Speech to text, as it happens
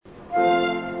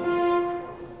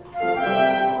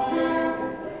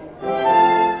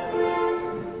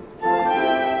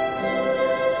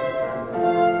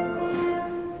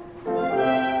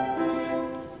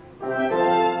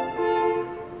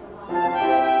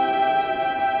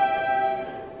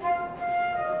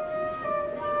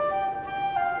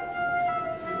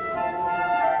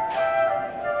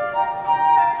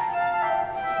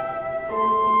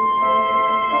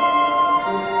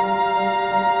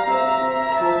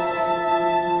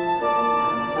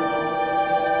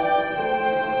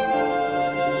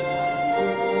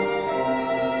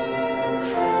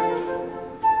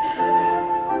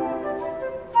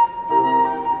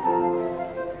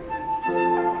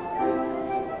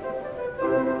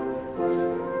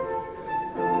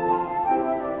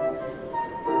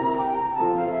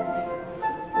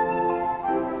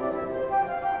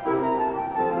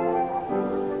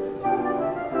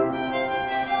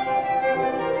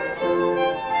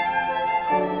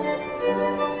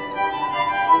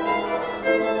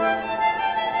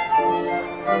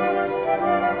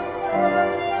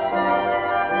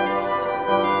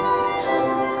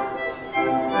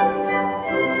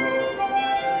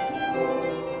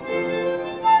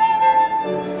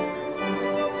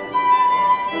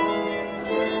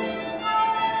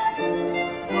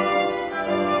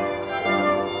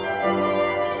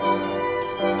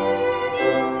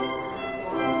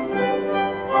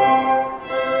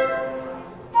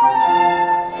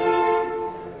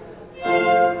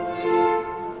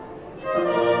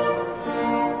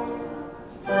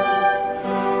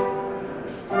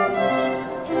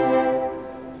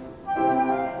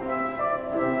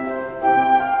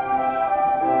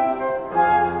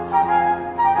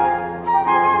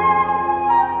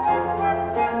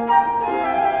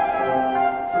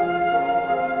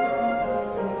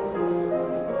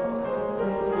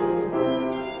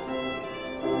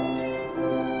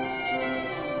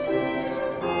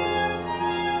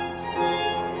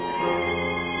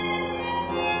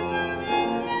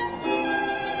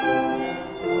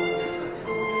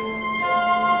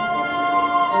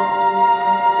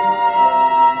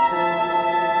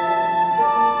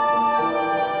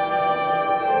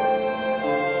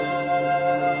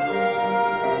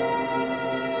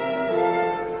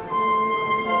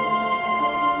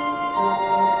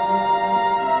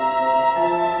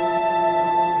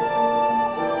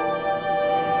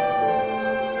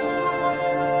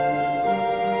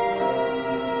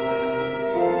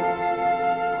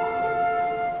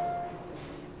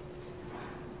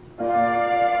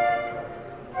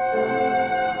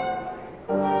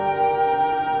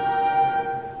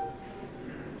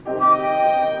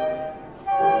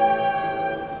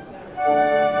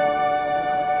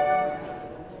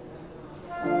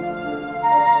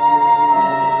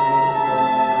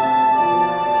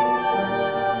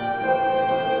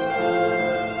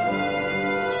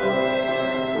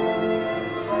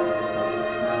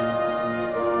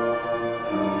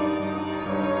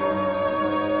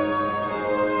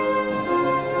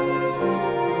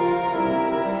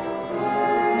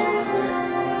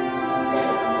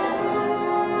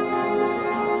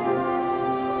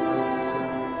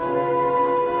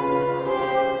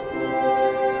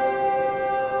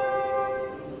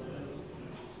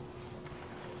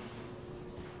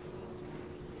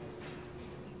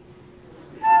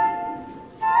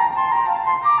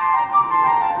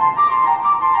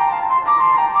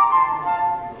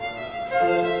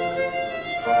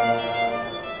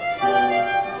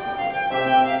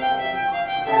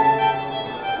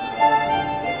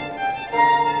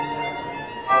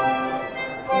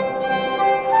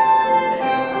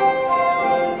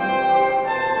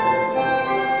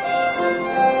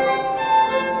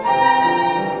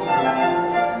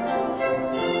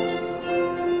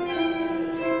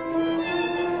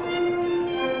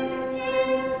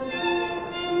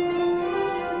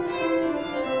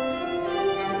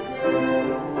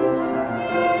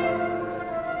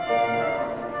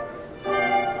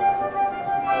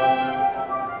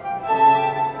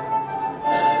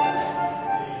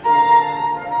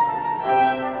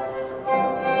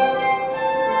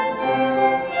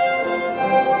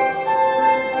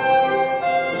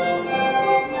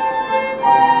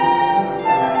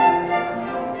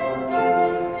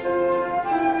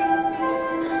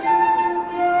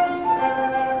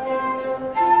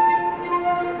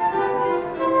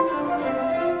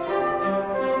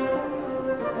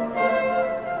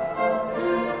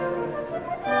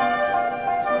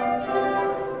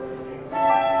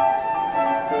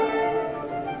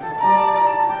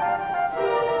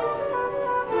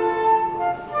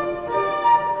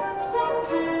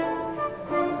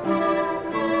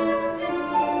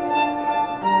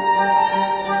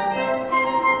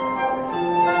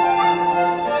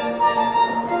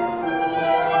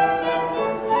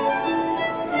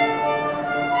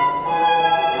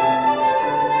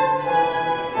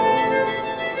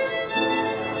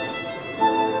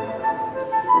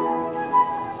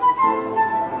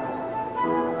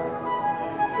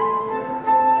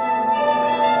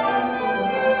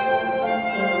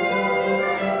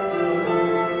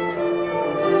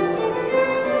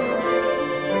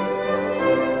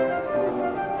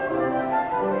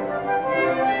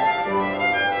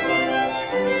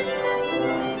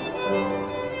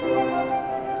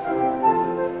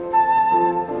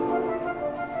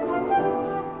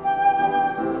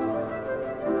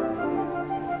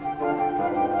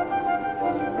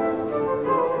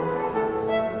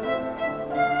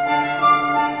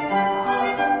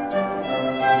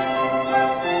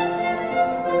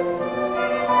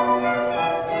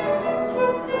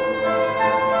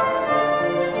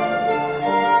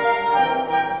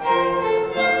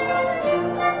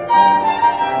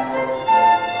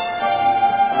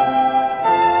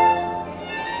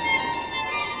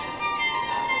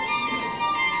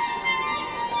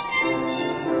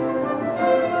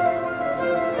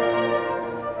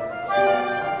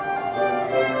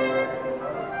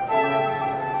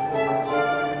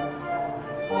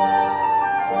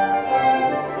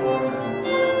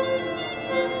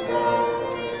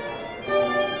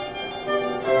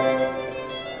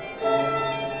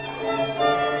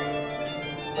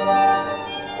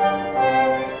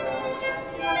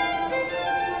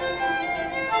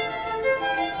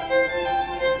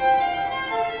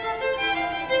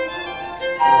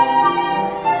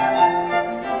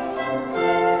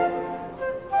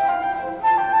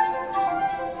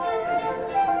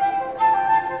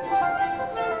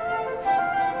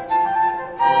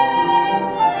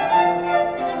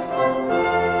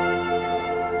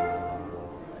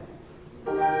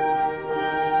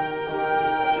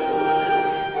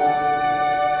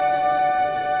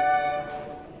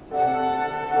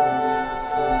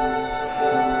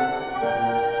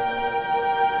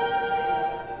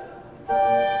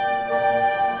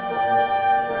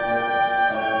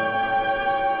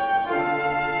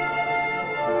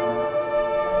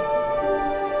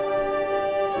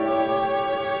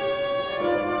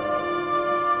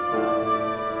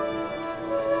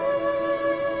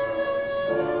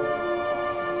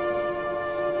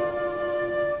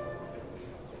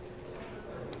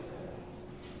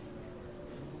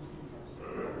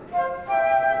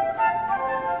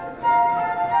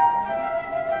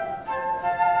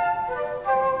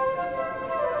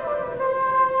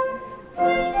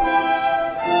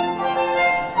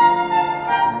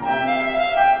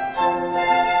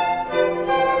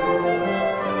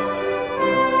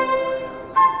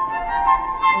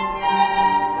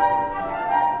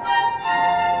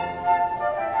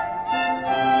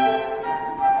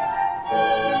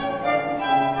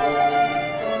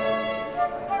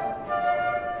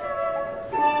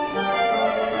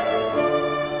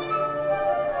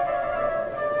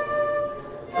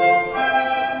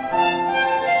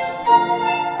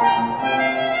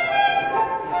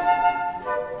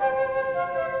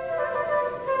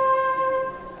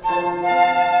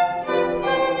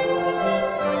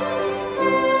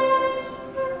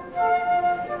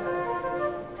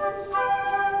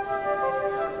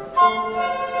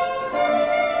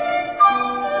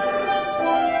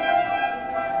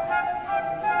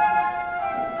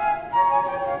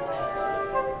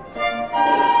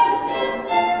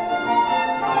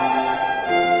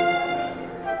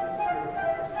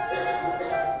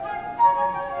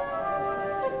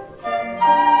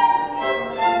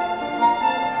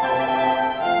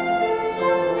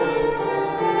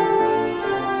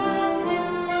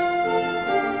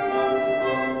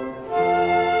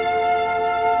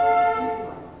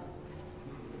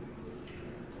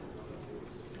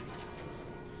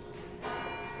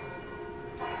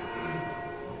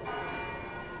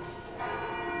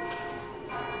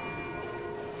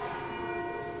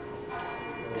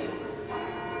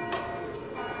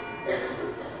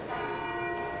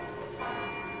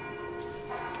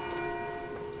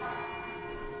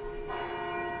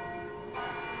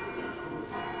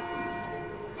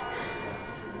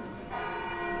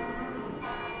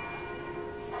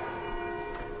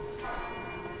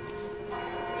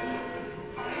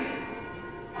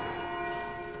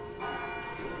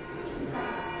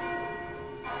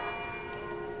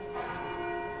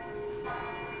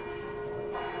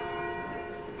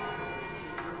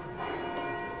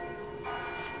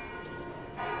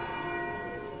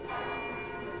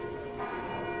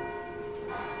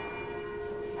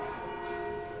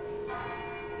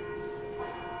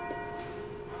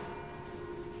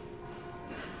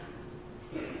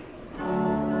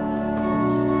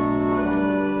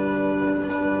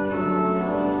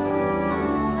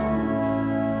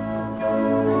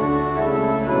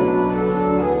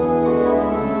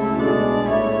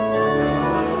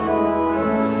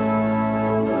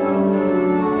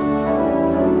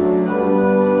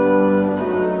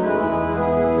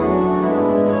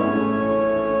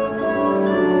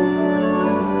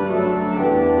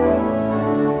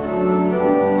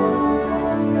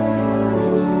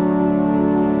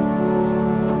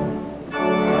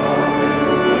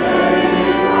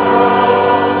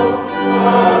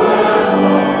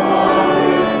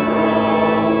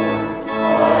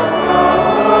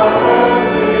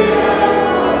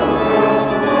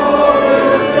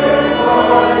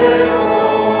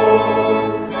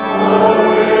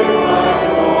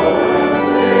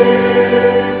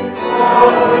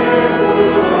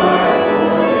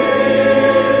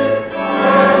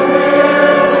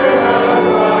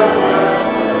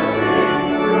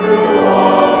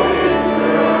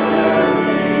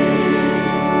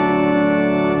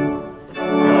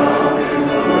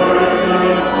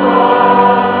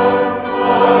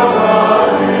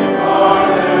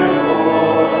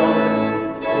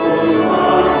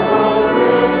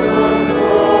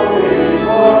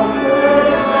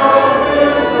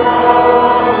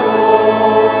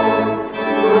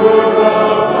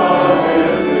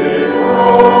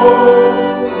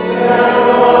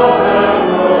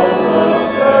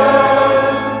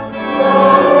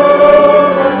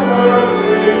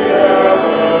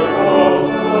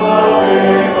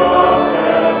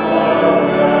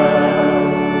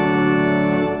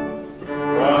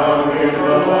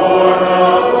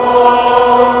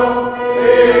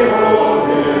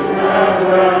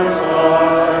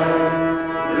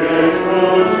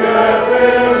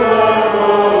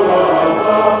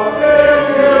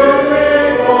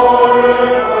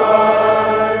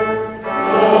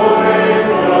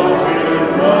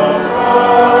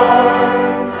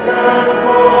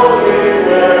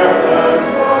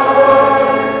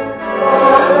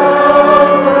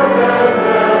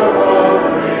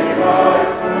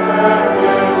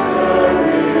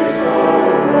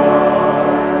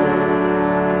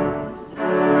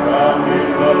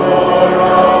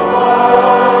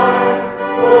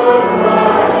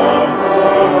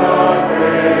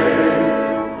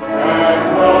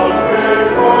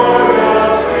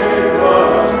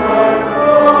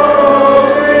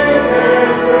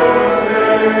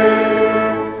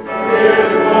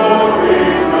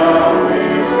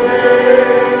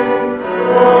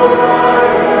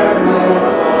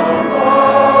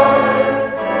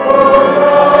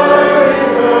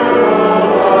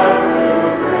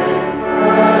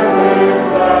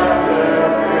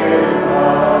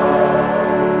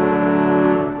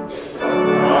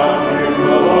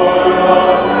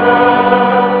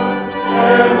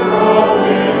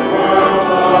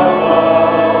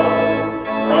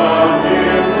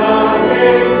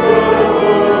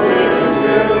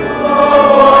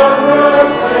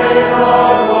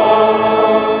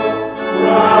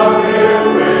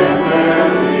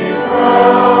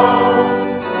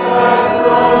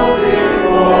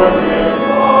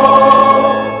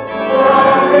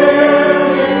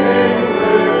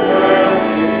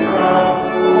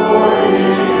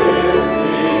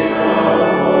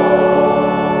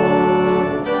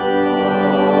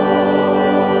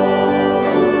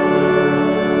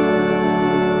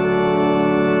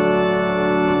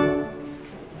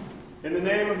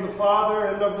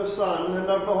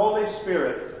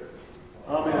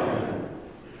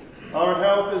Our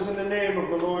help is in the name of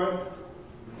the Lord,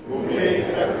 who made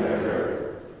heaven and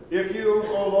earth. If you,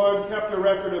 O Lord, kept a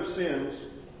record of sins,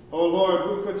 O Lord,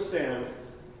 who could stand?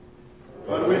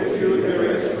 But with you there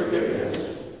is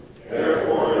forgiveness,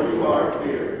 therefore you are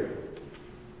feared.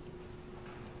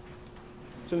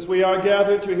 Since we are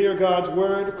gathered to hear God's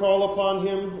word, call upon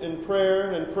him in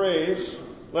prayer and praise,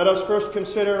 let us first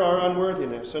consider our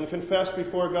unworthiness and confess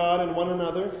before God and one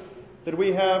another that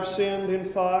we have sinned in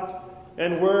thought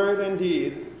and word and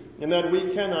deed, and that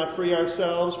we cannot free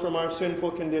ourselves from our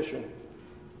sinful condition.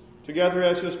 Together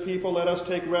as his people, let us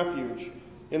take refuge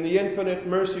in the infinite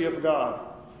mercy of God,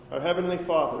 our Heavenly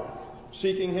Father,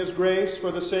 seeking his grace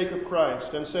for the sake of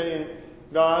Christ, and saying,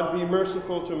 God, be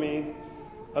merciful to me,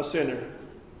 a sinner.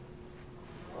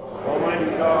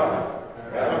 Almighty God,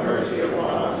 have mercy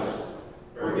upon us,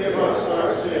 forgive us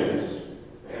our sins,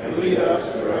 and lead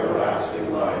us to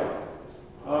everlasting life.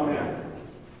 Amen.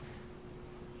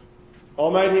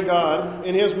 Almighty God,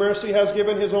 in his mercy has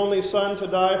given his only Son to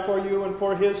die for you, and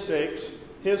for his sake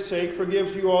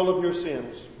forgives you all of your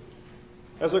sins.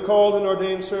 As a called and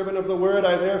ordained servant of the Word,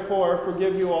 I therefore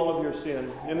forgive you all of your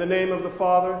sin. In the name of the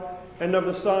Father, and of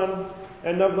the Son,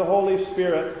 and of the Holy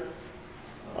Spirit.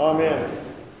 Amen.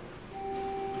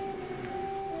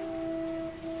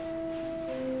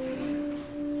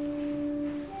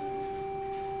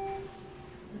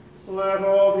 Let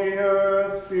all the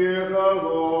earth fear the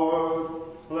Lord.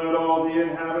 Let all the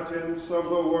inhabitants of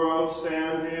the world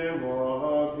stand in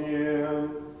awe of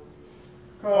him.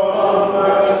 Come,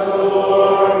 bless the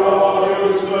Lord, all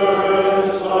you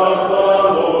servants of the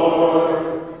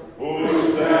Lord,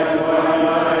 who stand by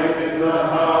night in the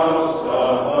house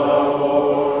of the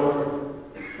Lord.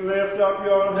 Lift up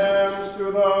your hands to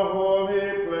the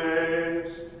holy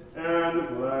place, and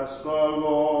bless the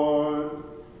Lord.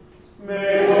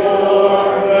 May the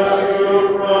Lord bless you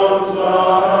from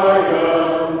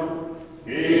Zion,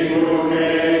 he who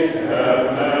made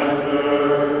heaven and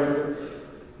earth.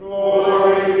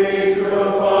 Glory be to the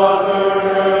Father,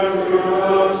 and to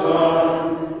the Son,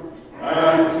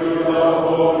 and to the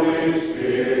Holy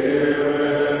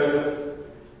Spirit,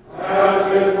 as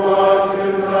it was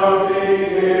in the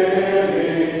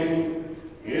beginning,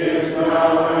 is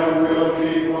now, and will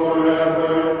be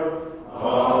forever.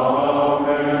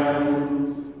 Amen.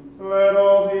 Let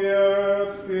all the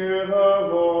earth fear the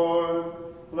Lord.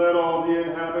 Let all the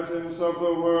inhabitants of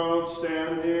the world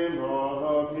stand in awe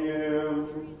of him.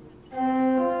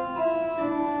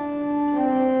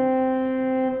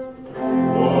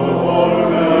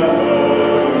 Lord, have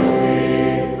mercy.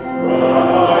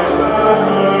 Christ, have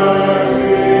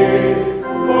mercy.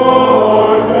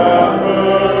 Lord, have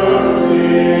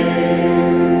mercy.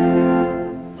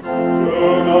 To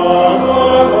God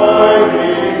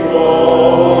Almighty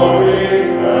glory,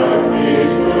 and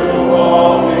peace to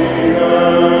all the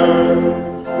earth.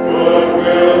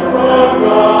 Goodwill from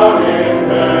God in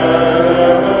heaven.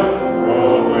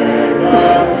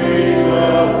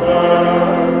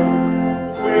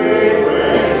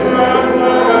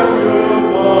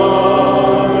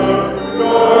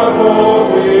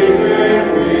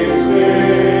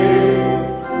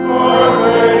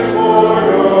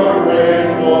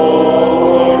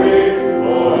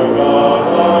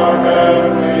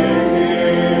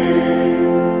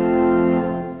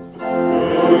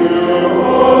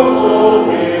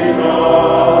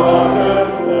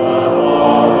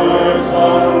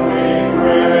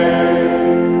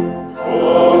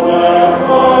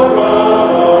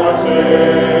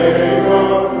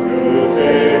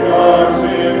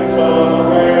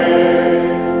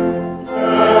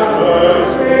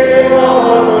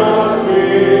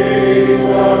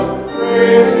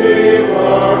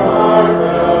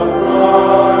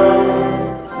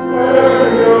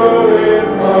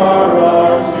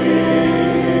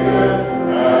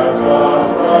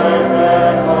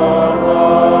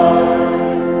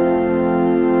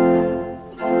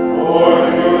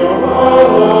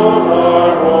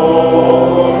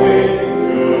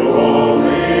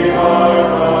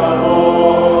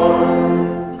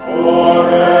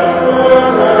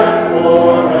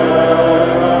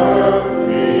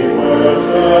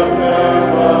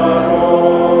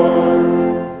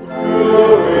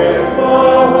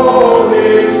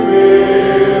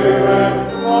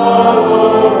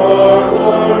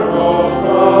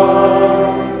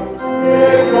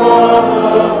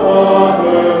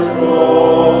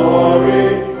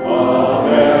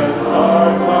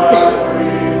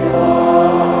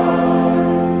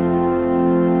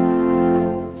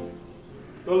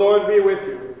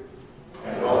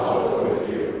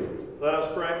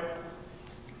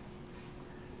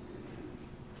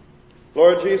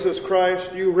 Jesus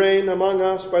Christ, you reign among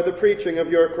us by the preaching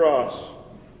of your cross.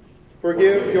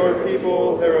 Forgive your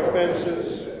people their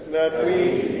offenses, that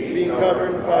we, being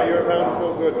governed by your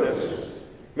bountiful goodness,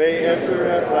 may enter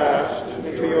at last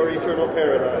into your eternal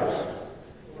paradise.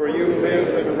 For you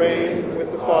live and reign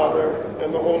with the Father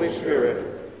and the Holy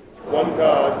Spirit, one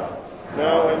God,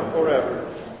 now and forever.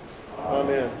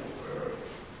 Amen.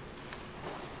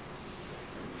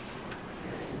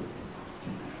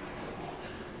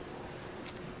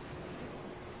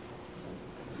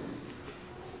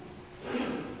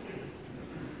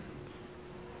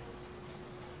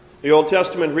 The Old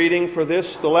Testament reading for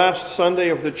this, the last Sunday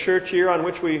of the church year, on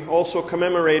which we also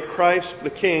commemorate Christ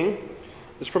the King,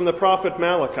 is from the prophet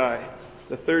Malachi,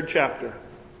 the 3rd chapter.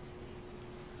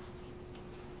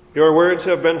 Your words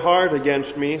have been hard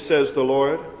against me, says the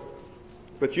Lord.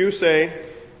 But you say,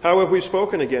 how have we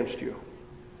spoken against you?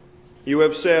 You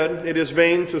have said, it is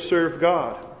vain to serve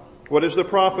God. What is the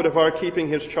profit of our keeping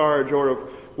his charge, or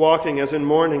of walking as in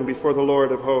mourning before the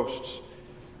Lord of hosts?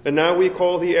 And now we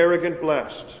call the arrogant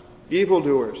blessed.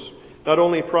 Evildoers not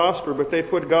only prosper, but they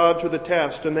put God to the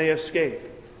test, and they escape.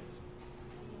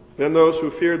 Then those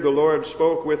who feared the Lord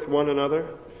spoke with one another.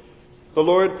 The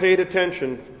Lord paid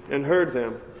attention and heard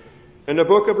them, and a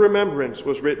book of remembrance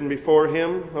was written before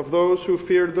him of those who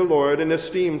feared the Lord and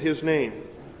esteemed his name.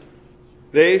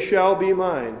 They shall be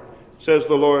mine, says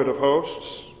the Lord of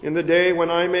hosts, in the day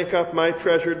when I make up my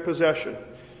treasured possession,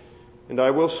 and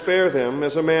I will spare them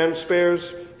as a man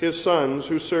spares his sons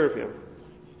who serve him.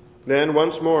 Then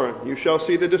once more you shall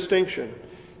see the distinction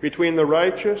between the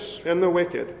righteous and the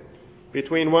wicked,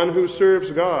 between one who serves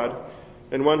God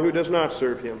and one who does not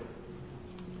serve him.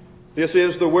 This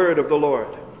is the word of the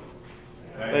Lord.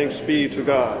 Thanks be to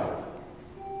God.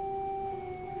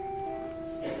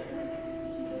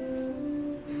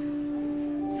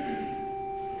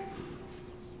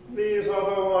 These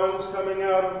are the ones coming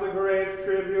out of the great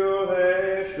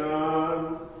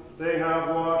tribulation. They have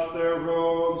washed their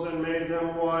robes and made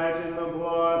them white in the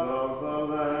blood of the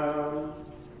Lamb.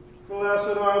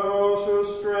 Blessed are those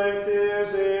whose strength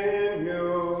is in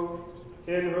you,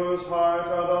 in whose heart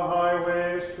are the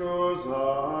highways to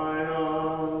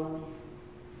Zion.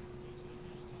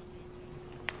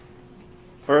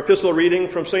 Our epistle reading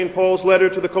from St. Paul's letter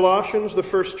to the Colossians, the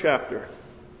 1st chapter.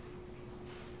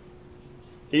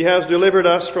 He has delivered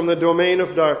us from the domain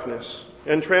of darkness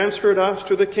and transferred us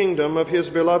to the kingdom of his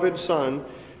beloved Son,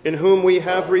 in whom we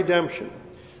have redemption,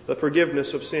 the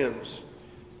forgiveness of sins.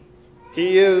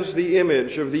 He is the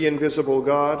image of the invisible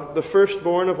God, the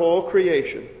firstborn of all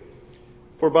creation.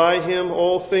 For by him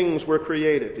all things were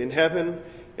created, in heaven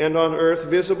and on earth,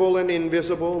 visible and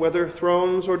invisible, whether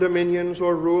thrones or dominions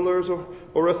or rulers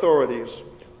or authorities.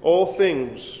 All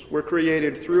things were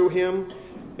created through him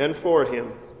and for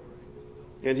him.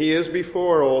 And he is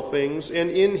before all things,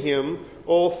 and in him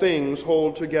all things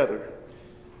hold together.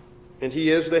 And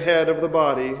he is the head of the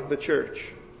body, the church.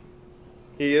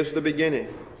 He is the beginning,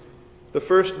 the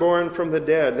firstborn from the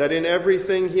dead, that in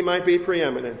everything he might be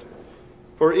preeminent.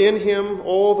 For in him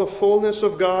all the fullness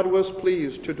of God was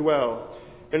pleased to dwell,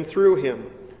 and through him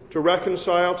to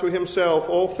reconcile to himself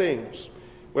all things,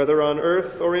 whether on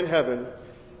earth or in heaven,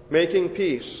 making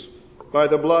peace by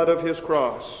the blood of his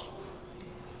cross.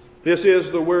 This is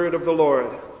the word of the Lord.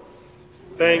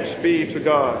 Thanks be to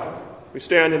God. We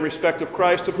stand in respect of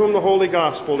Christ, of whom the Holy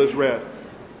Gospel is read.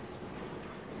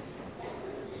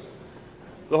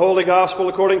 The Holy Gospel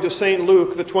according to St.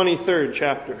 Luke, the 23rd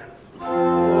chapter.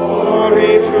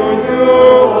 Glory to you,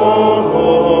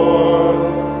 O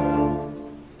Lord.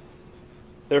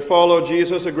 There followed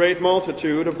Jesus a great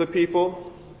multitude of the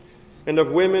people and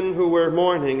of women who were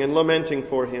mourning and lamenting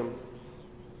for him.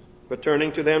 But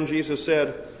turning to them, Jesus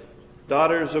said,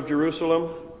 Daughters of Jerusalem,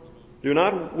 do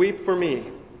not weep for me,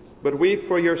 but weep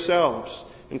for yourselves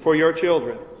and for your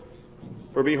children.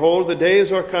 For behold, the days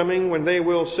are coming when they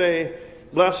will say,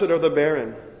 Blessed are the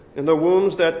barren, and the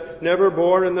wombs that never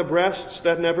bore, and the breasts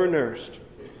that never nursed.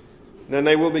 Then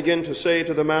they will begin to say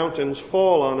to the mountains,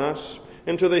 Fall on us,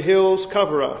 and to the hills,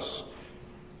 Cover us.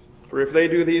 For if they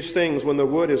do these things when the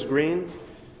wood is green,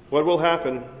 what will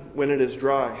happen when it is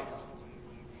dry?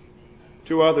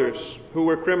 2 others, who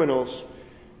were criminals,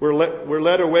 were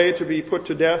led away to be put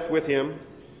to death with him.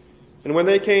 And when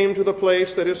they came to the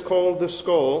place that is called the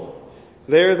Skull,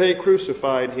 there they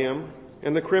crucified him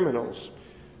and the criminals,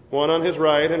 one on his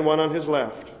right and one on his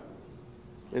left.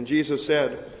 And Jesus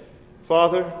said,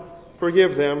 Father,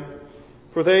 forgive them,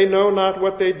 for they know not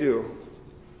what they do.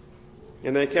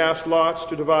 And they cast lots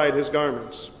to divide his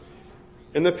garments.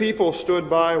 And the people stood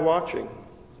by watching.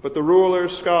 But the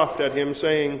rulers scoffed at him,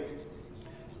 saying,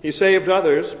 He saved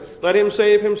others. Let him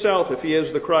save himself if he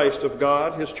is the Christ of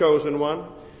God, his chosen one.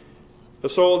 The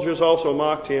soldiers also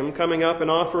mocked him, coming up and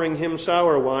offering him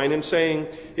sour wine and saying,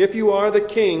 If you are the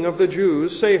king of the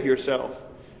Jews, save yourself.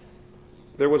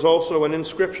 There was also an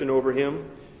inscription over him,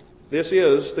 This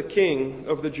is the King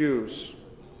of the Jews.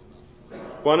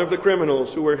 One of the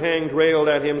criminals who were hanged railed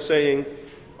at him, saying,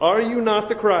 Are you not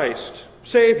the Christ?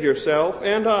 Save yourself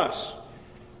and us.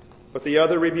 But the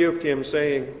other rebuked him,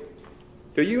 saying,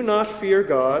 Do you not fear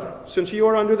God, since you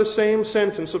are under the same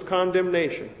sentence of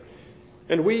condemnation?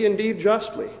 And we indeed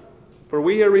justly, for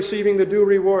we are receiving the due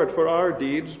reward for our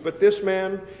deeds, but this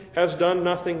man has done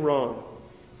nothing wrong.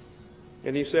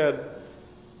 And he said,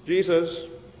 Jesus,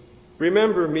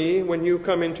 remember me when you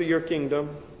come into your kingdom.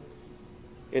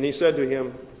 And he said to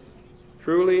him,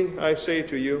 Truly I say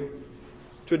to you,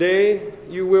 today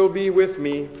you will be with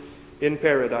me in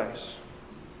paradise.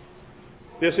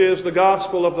 This is the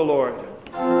gospel of the Lord.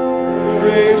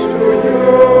 Praise to you,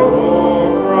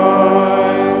 O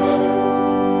Christ.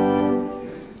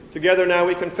 Together now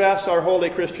we confess our holy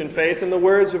Christian faith in the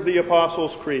words of the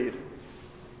Apostles' Creed.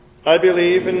 I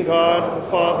believe in God, the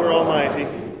Father Almighty,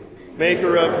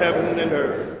 maker of heaven and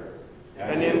earth,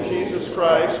 and in Jesus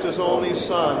Christ, his only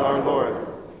Son, our Lord,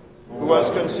 who was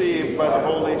conceived by the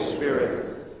Holy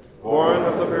Spirit, born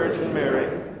of the Virgin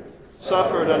Mary,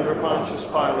 suffered under Pontius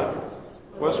Pilate,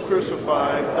 was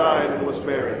crucified, died, and was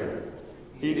buried.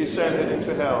 He descended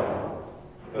into hell.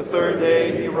 The third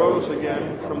day he rose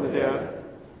again from the dead.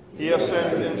 He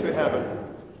ascended into heaven,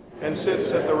 and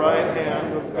sits at the right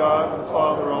hand of God the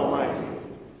Father Almighty.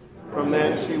 From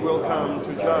thence he will come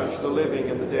to judge the living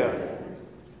and the dead.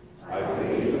 I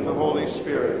believe in the Holy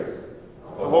Spirit,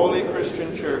 the holy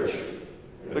Christian Church,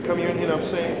 the communion of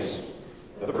saints,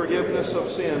 the forgiveness of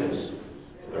sins,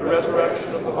 the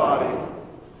resurrection of the body,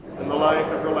 and the life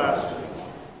everlasting.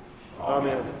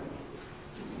 Amen.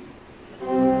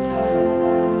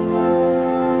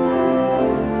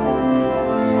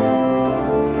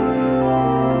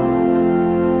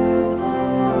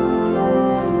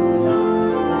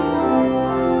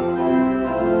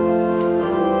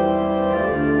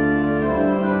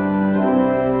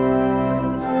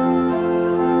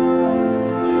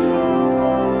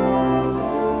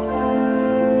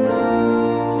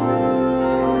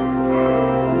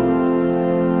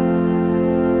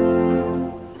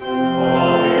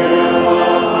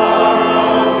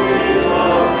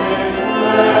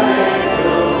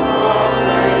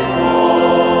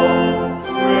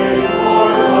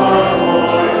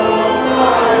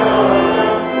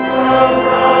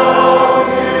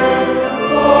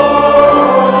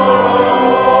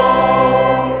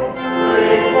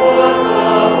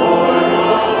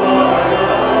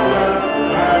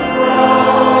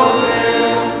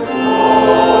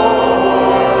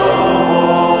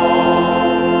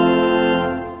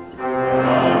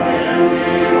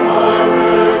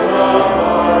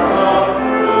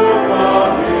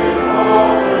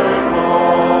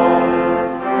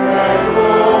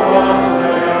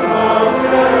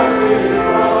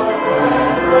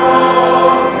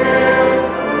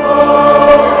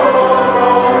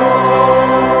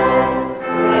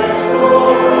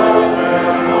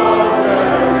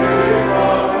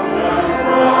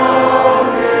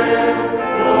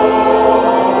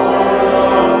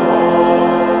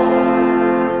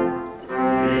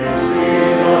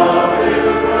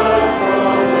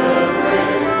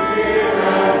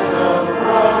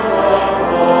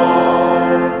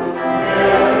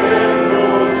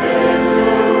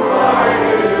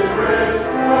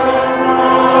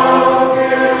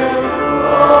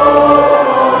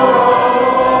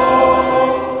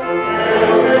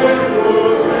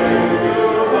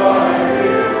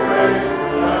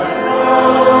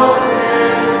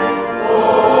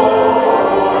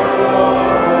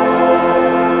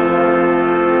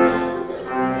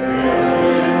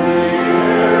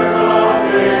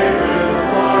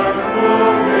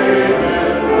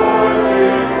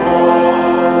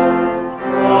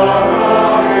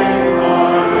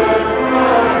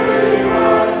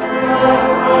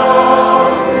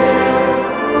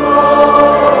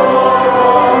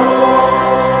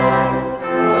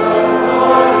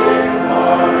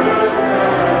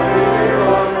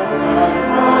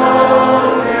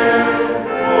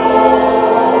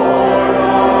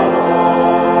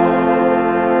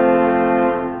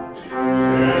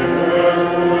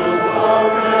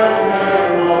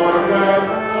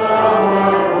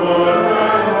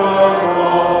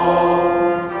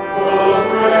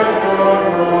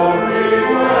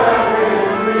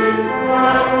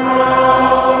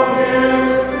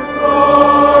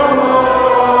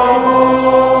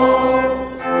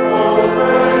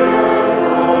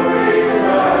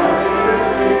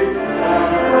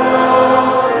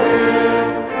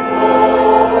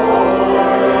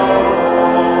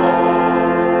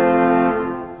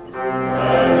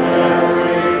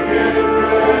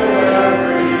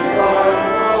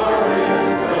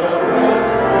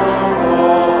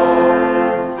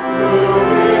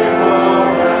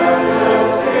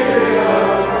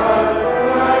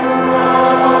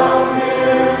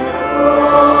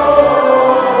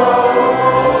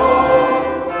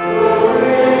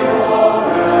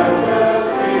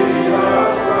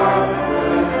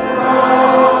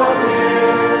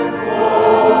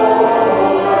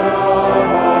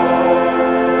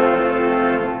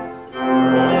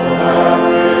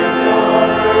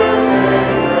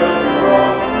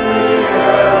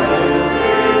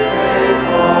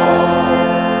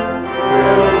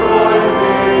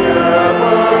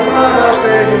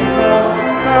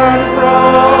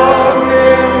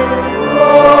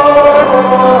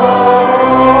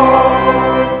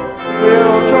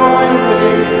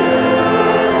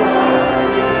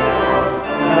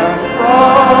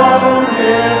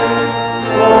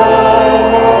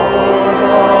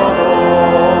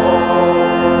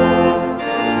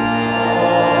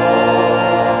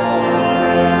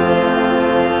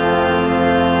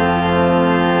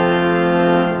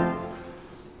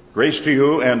 Grace to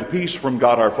you and peace from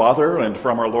God our Father and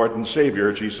from our Lord and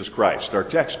Savior, Jesus Christ. Our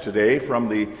text today from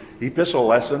the epistle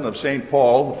lesson of St.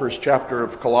 Paul, the first chapter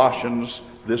of Colossians,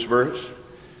 this verse.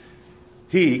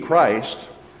 He, Christ,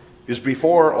 is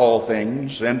before all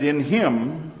things, and in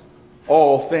him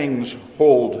all things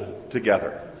hold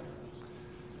together.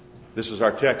 This is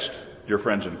our text, dear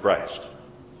friends in Christ.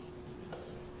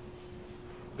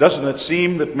 Doesn't it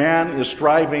seem that man is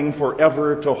striving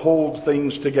forever to hold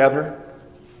things together?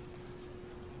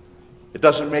 It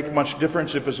doesn't make much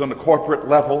difference if it's on a corporate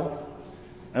level,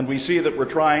 and we see that we're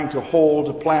trying to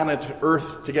hold planet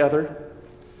Earth together,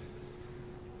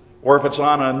 or if it's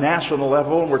on a national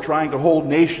level and we're trying to hold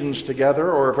nations together,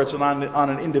 or if it's on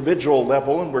an individual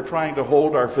level and we're trying to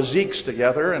hold our physiques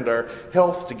together and our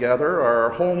health together,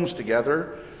 our homes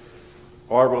together,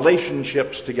 our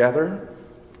relationships together,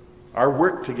 our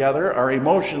work together, our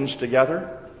emotions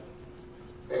together.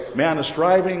 Man is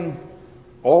striving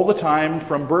all the time,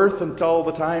 from birth until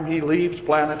the time he leaves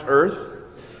planet Earth,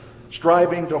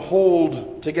 striving to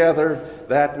hold together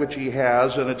that which he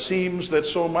has. And it seems that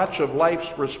so much of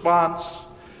life's response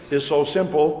is so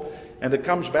simple, and it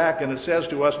comes back and it says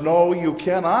to us, no, you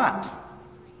cannot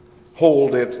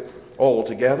hold it all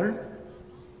together.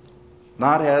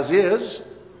 Not as is.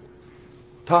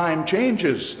 Time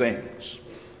changes things.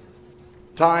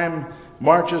 Time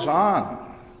marches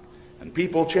on, and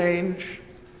people change.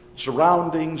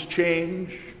 Surroundings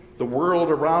change, the world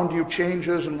around you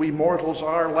changes, and we mortals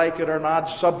are, like it or not,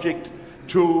 subject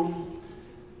to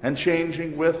and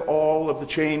changing with all of the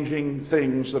changing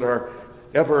things that are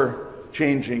ever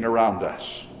changing around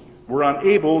us. We're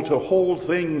unable to hold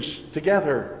things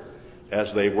together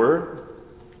as they were.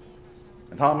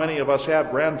 And how many of us have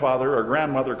grandfather or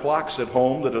grandmother clocks at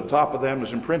home that at the top of them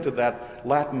is imprinted that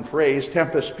Latin phrase,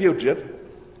 tempus fugit?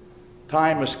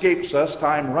 Time escapes us,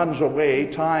 time runs away,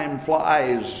 time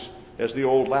flies, as the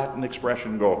old Latin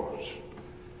expression goes.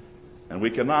 And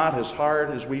we cannot, as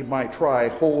hard as we might try,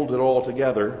 hold it all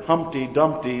together. Humpty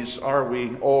Dumptys are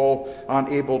we all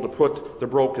unable to put the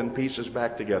broken pieces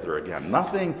back together again.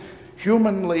 Nothing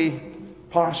humanly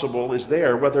possible is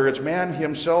there, whether it's man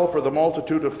himself or the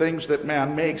multitude of things that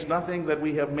man makes. Nothing that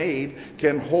we have made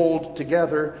can hold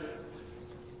together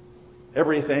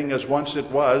everything as once it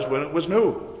was when it was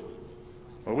new.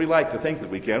 Well, we like to think that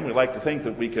we can. We like to think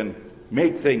that we can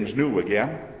make things new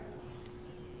again.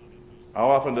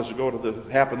 How often does it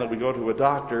happen that we go to a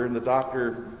doctor, and the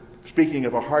doctor, speaking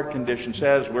of a heart condition,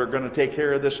 says, we're going to take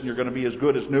care of this and you're going to be as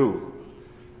good as new.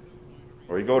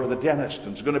 Or you go to the dentist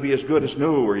and it's going to be as good as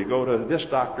new. Or you go to this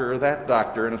doctor or that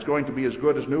doctor and it's going to be as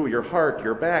good as new. Your heart,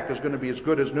 your back is going to be as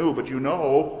good as new. But you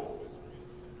know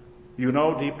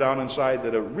deep down inside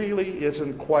that it really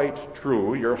isn't quite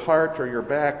true. Your heart or your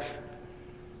back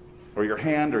or your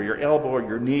hand or your elbow or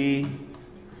your knee,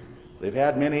 they've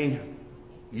had many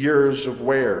years of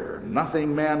wear.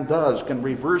 Nothing man does can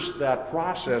reverse that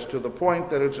process to the point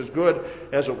that it's as good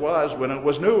as it was when it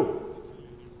was new.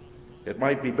 It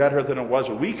might be better than it was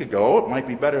a week ago. It might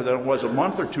be better than it was a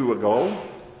month or two ago.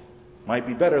 It might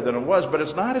be better than it was, but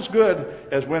it's not as good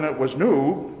as when it was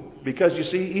new, because you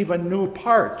see, even new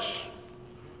parts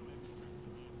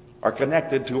are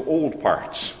connected to old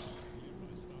parts.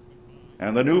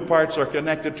 And the new parts are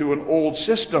connected to an old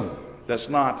system that's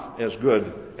not as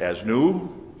good as new.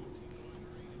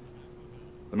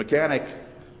 The mechanic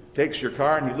takes your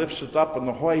car and he lifts it up on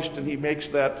the hoist and he makes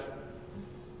that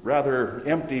rather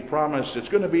empty promise, it's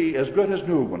going to be as good as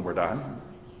new when we're done.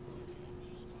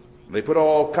 They put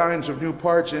all kinds of new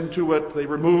parts into it. They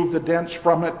remove the dents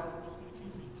from it.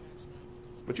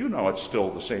 But you know it's still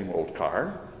the same old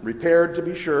car, repaired to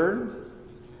be sure.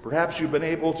 Perhaps you've been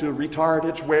able to retard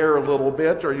its wear a little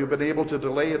bit, or you've been able to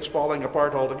delay its falling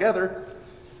apart altogether,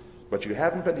 but you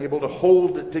haven't been able to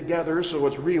hold it together so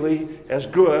it's really as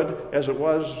good as it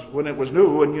was when it was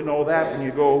new, and you know that when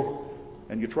you go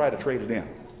and you try to trade it in.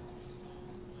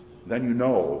 Then you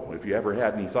know, if you ever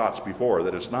had any thoughts before,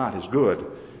 that it's not as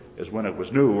good as when it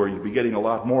was new, or you'd be getting a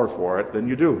lot more for it than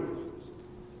you do.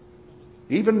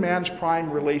 Even man's prime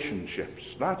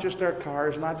relationships, not just our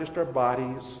cars, not just our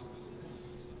bodies,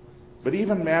 but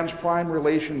even man's prime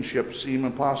relationships seem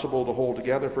impossible to hold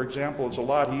together. For example, it's a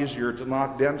lot easier to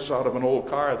knock dents out of an old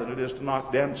car than it is to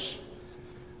knock dents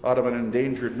out of an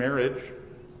endangered marriage.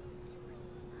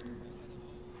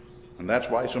 And that's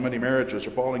why so many marriages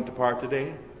are falling apart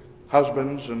today.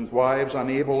 Husbands and wives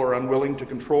unable or unwilling to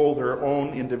control their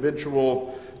own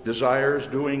individual desires,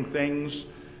 doing things,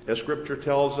 as Scripture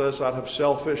tells us, out of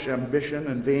selfish ambition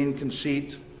and vain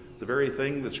conceit, the very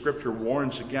thing that Scripture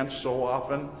warns against so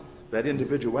often. that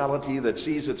individuality that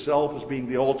sees itself as being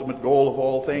the ultimate goal of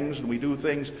all things, and we do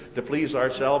things to please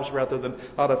ourselves rather than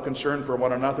out of concern for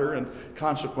one another, and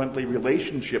consequently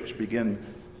relationships begin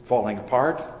falling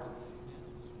apart.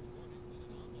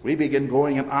 We begin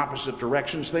going in opposite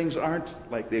directions. Things aren't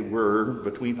like they were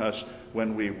between us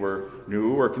when we were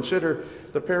new. Or consider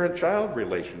the parent-child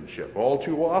relationship. All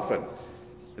too often,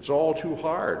 it's all too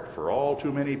hard for all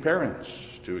too many parents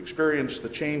to experience the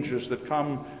changes that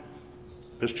come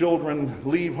as children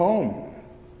leave home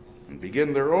and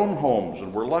begin their own homes,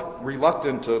 and we're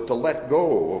reluctant to let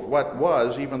go of what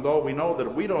was, even though we know that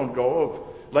if we don't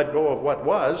let go of what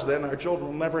was, then our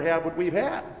children will never have what we've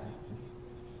had.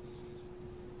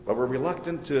 But we're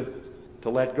reluctant to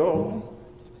let go.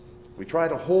 We try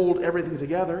to hold everything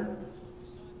together.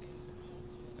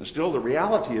 And still the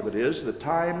reality of it is that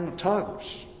time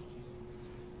tugs.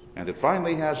 And it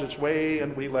finally has its way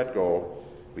and we let go.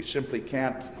 We simply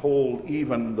can't hold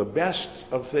even the best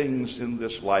of things in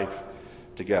this life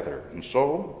together. And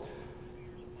so,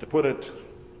 to put it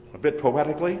a bit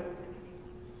poetically,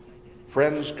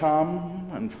 friends come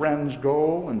and friends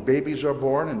go, and babies are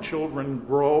born and children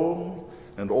grow,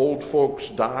 and old folks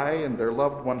die and their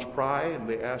loved ones cry, and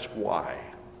they ask why.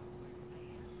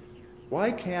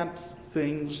 Why can't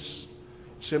things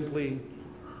simply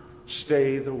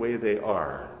stay the way they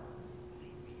are?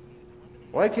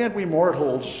 Why can't we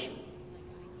mortals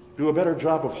do a better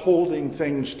job of holding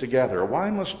things together? Why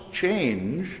must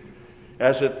change,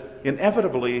 as it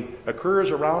inevitably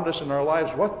occurs around us in our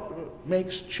lives, what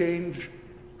makes change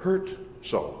hurt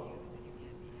so?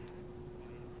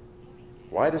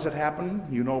 Why does it happen?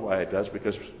 You know why it does,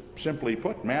 because simply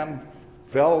put, man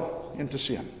fell into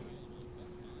sin.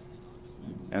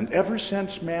 And ever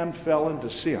since man fell into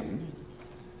sin,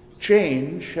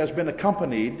 change has been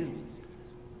accompanied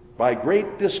by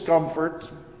great discomfort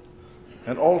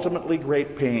and ultimately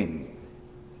great pain.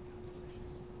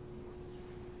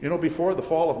 You know, before the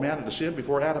fall of man into sin,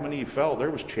 before Adam and Eve fell,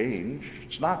 there was change.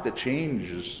 It's not that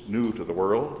change is new to the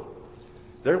world.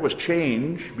 There was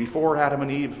change before Adam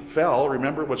and Eve fell.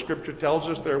 Remember what Scripture tells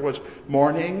us? There was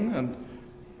morning and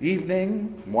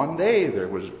evening one day. There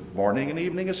was morning and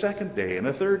evening a second day, and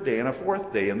a third day, and a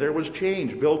fourth day. And there was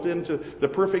change built into the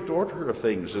perfect order of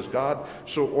things as God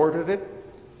so ordered it.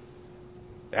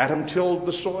 Adam tilled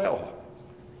the soil,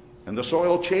 and the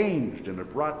soil changed, and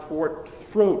it brought forth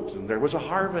fruit, and there was a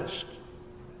harvest.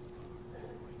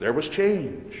 There was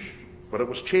change, but it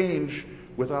was change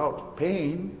without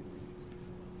pain.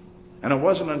 And it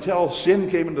wasn't until sin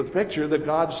came into the picture that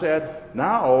God said,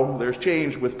 now there's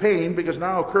change with pain, because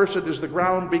now cursed is the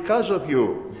ground because of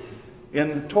you.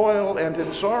 In toil and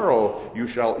in sorrow you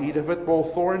shall eat of it,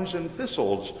 both thorns and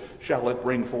thistles shall it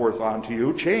bring forth unto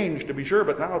you. Change, to be sure,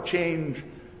 but now change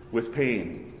with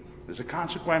pain. There's a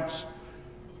consequence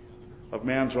of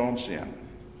man's own sin.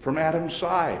 From Adam's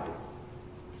side,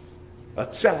 a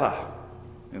tzelah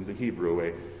in the Hebrew,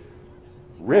 a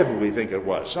rib, we think it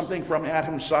was. Something from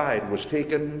Adam's side was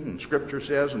taken, and Scripture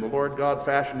says, and the Lord God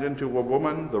fashioned into a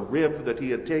woman the rib that he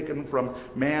had taken from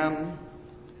man.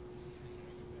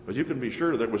 But you can be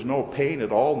sure there was no pain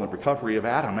at all in the recovery of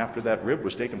Adam after that rib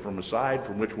was taken from the side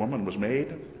from which woman was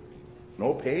made.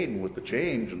 No pain with the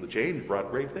change, and the change brought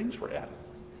great things for Adam.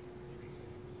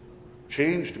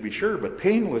 Change, to be sure, but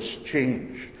painless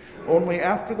change. Only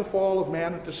after the fall of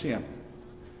man into sin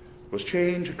was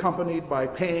change accompanied by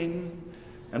pain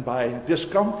and by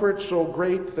discomfort so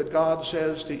great that God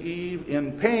says to Eve,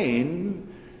 in pain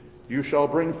you shall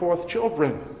bring forth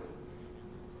children.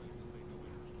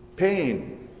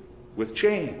 Pain with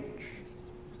change.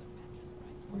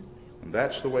 And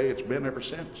that's the way it's been ever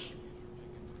since.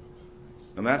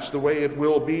 And that's the way it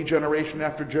will be generation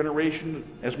after generation,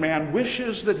 as man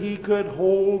wishes that he could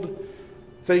hold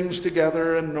things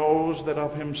together and knows that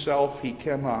of himself he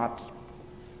cannot.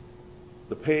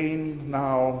 The pain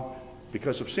now,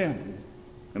 because of sin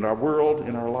in our world,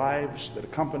 in our lives, that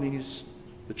accompanies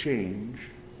the change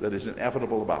that is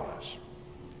inevitable about us.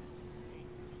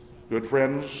 Good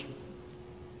friends,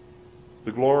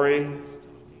 the glory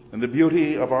and the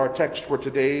beauty of our text for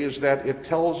today is that it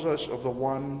tells us of the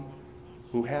one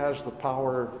who has the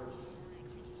power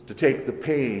to take the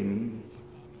pain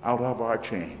out of our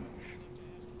change.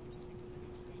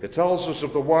 It tells us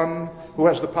of the one who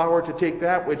has the power to take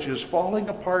that which is falling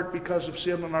apart because of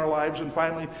sin in our lives and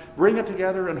finally bring it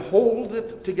together and hold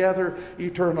it together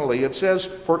eternally. It says,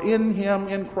 for in him,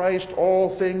 in Christ, all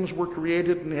things were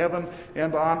created in heaven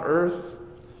and on earth,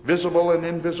 visible and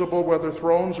invisible, whether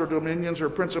thrones or dominions or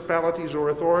principalities or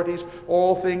authorities.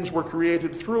 All things were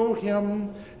created through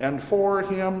him and for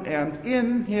him, and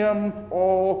in him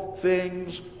all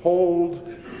things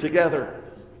hold together.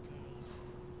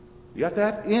 You got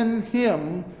that? In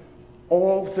him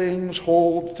all things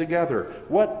hold together.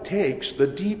 What takes the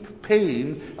deep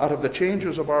pain out of the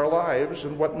changes of our lives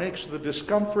and what makes the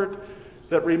discomfort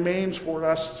that remains for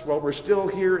us while we're still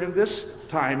here in this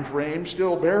time frame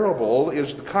still bearable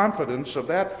is the confidence of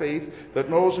that faith that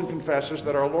knows and confesses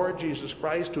that our Lord Jesus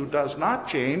Christ, who does not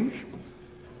change,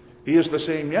 he is the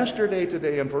same yesterday,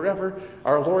 today, and forever.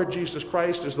 Our Lord Jesus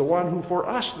Christ is the one who for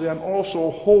us then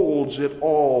also holds it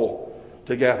all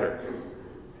together.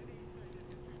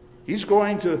 He's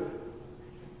going to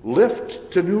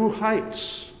lift to new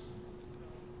heights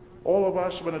all of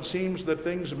us when it seems that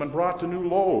things have been brought to new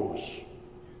lows.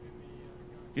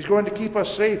 He's going to keep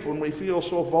us safe when we feel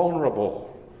so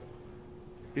vulnerable.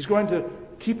 He's going to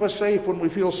keep us safe when we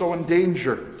feel so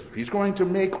endangered. He's going to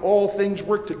make all things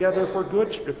work together for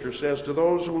good, Scripture says, to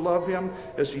those who love him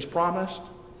as he's promised.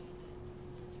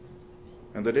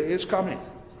 And the day is coming.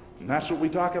 And that's what we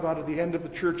talk about at the end of the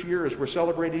church year as we're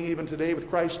celebrating even today with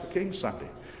Christ the King Sunday.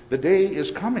 The day is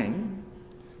coming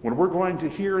when we're going to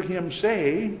hear him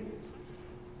say,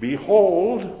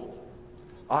 "Behold,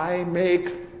 I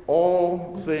make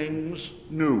all things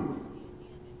new."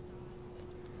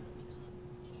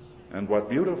 And what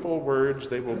beautiful words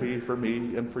they will be for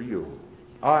me and for you.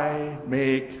 I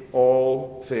make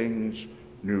all things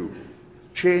new.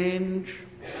 Change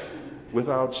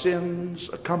without sins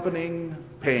accompanying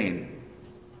pain.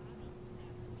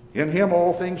 In him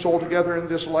all things hold together in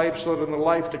this life, so that in the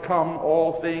life to come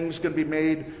all things can be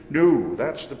made new.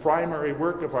 That's the primary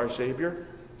work of our Savior.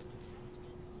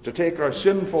 To take our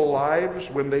sinful lives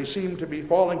when they seem to be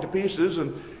falling to pieces,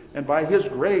 and by his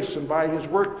grace and by his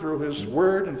work through his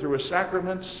word and through his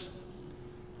sacraments,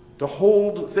 to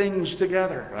hold things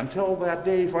together until that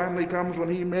day finally comes when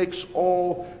he makes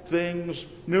all things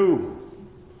new.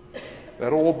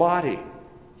 That old body,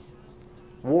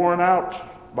 worn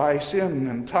out by sin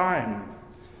and time,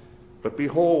 but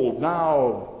behold,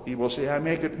 now he will say, I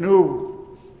make it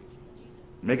new.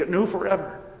 Make it new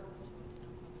forever.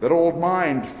 That old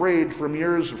mind, frayed from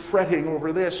years of fretting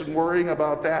over this and worrying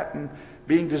about that and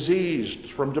being diseased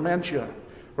from dementia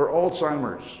or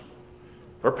Alzheimer's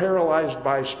or paralyzed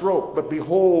by stroke. But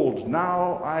behold,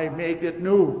 now I make it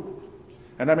new,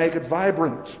 and I make it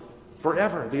vibrant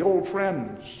forever. The old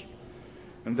friends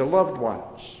and the loved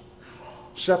ones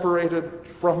separated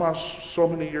from us so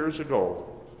many years ago.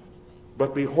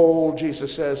 But behold,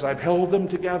 Jesus says, I've held them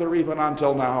together even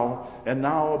until now, and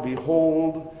now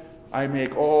behold, I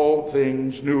make all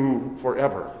things new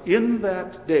forever. In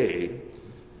that day,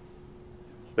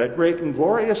 that great and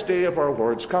glorious day of our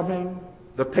Lord's coming,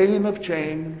 the pain of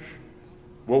change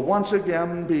will once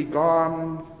again be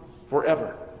gone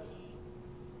forever.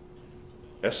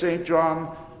 As St.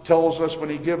 John tells us when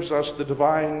he gives us the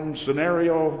divine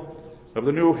scenario of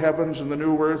the new heavens and the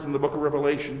new earth in the book of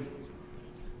Revelation,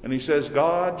 and he says,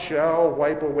 God shall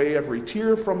wipe away every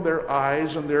tear from their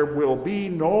eyes, and there will be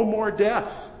no more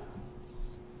death.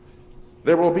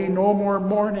 There will be no more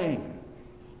mourning.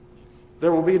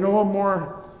 There will be no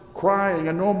more crying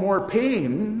and no more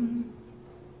pain.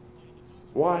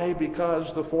 Why?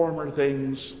 Because the former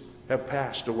things have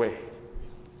passed away.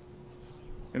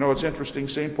 You know, it's interesting.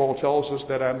 St. Paul tells us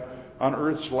that on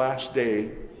earth's last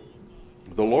day,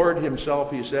 the Lord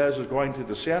himself, he says, is going to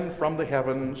descend from the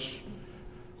heavens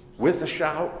with a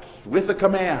shout, with a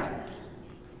command.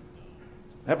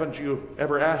 Haven't you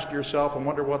ever asked yourself, I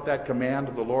wonder what that command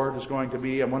of the Lord is going to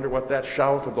be? I wonder what that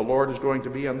shout of the Lord is going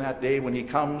to be on that day when he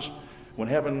comes, when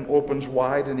heaven opens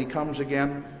wide and he comes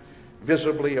again,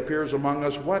 visibly appears among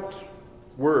us. What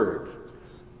word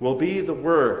will be the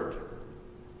word,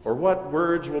 or what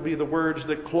words will be the words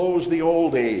that close the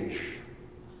old age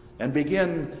and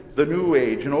begin the new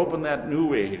age and open that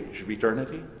new age of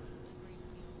eternity?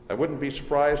 I wouldn't be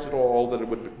surprised at all that it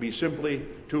would be simply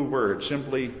two words,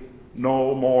 simply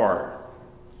no more.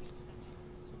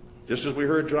 Just as we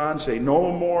heard John say,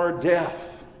 no more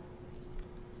death,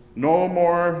 no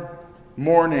more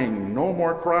mourning, no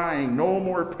more crying, no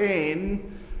more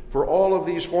pain, for all of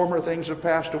these former things have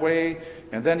passed away.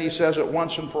 And then he says it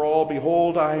once and for all,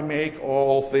 behold, I make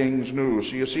all things new.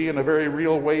 So you see, in a very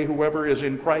real way, whoever is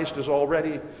in Christ is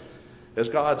already, as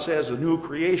God says, a new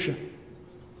creation.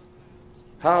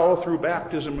 How through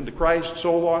baptism into Christ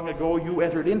so long ago you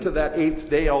entered into that eighth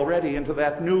day already, into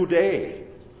that new day.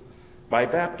 By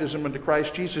baptism into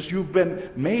Christ Jesus, you've been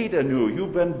made anew.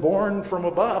 You've been born from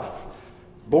above.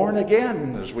 Born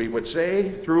again, as we would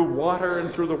say, through water and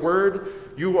through the Word.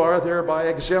 You are thereby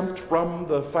exempt from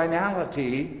the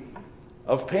finality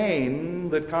of pain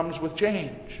that comes with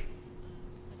change.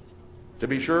 To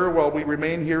be sure, while we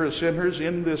remain here as sinners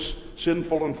in this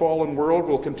sinful and fallen world,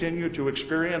 we'll continue to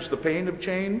experience the pain of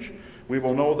change. We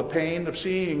will know the pain of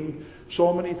seeing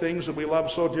so many things that we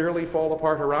love so dearly fall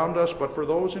apart around us. But for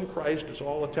those in Christ, it's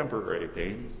all a temporary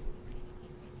pain.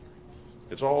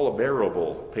 It's all a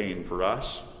bearable pain for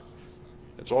us.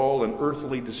 It's all an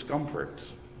earthly discomfort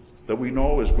that we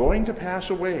know is going to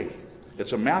pass away.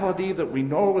 It's a malady that we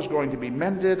know is going to be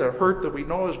mended, a hurt that we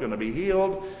know is going to be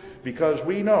healed, because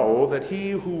we know that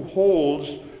he who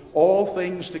holds all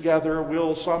things together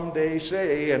will someday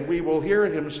say, and we will hear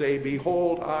him say,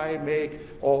 "Behold, I make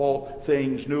all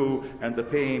things new," and the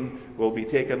pain will be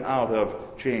taken out of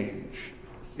change.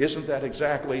 Isn't that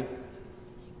exactly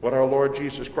what our Lord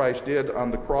Jesus Christ did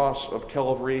on the cross of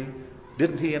Calvary?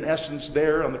 Didn't he, in essence,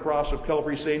 there on the cross of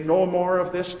Calvary say, "No more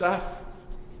of this stuff"?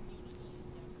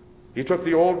 He took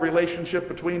the old relationship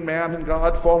between man and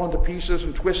God, fallen to pieces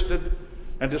and twisted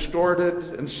and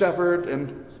distorted and severed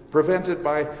and prevented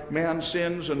by man's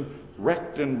sins and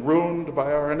wrecked and ruined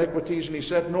by our iniquities, and he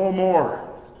said, "No more."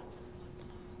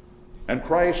 And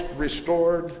Christ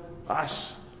restored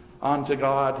us unto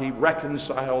God. He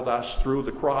reconciled us through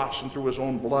the cross and through his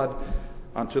own blood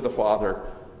unto the Father,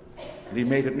 and he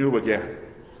made it new again.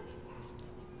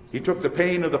 He took the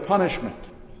pain of the punishment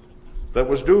that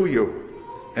was due you,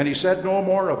 and he said, "No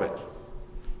more of it."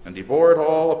 And he bore it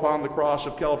all upon the cross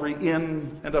of Calvary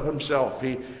in and of himself.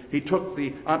 He took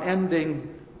the unending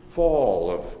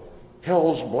fall of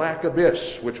hell's black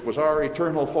abyss, which was our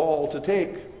eternal fall, to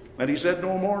take, and he said,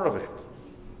 "No more of it."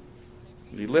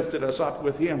 And he lifted us up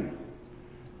with him,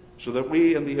 so that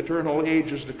we in the eternal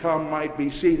ages to come might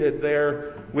be seated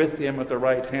there with him at the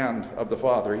right hand of the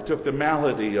Father. He took the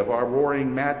malady of our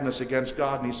warring madness against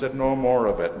God, and he said, "No more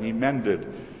of it." And he mended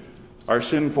our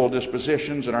sinful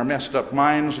dispositions and our messed up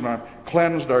minds, and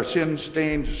cleansed our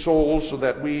sin-stained souls, so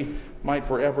that we might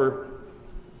forever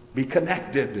be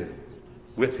connected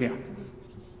with him.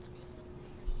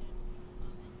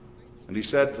 And he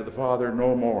said to the Father,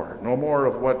 "No more. No more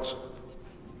of what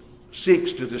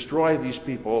seeks to destroy these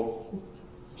people,"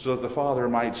 so that the Father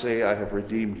might say, "I have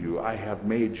redeemed you. I have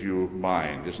made you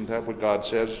mine." Isn't that what God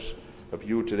says of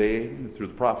you today through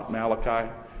the prophet Malachi?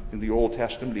 In the Old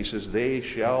Testament, he says, "They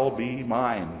shall be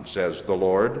mine, says the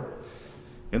Lord.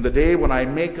 In the day when I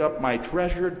make up my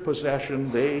treasured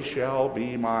possession, they shall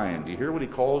be mine." Do you hear what he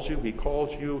calls you? He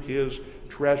calls you his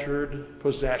treasured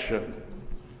possession.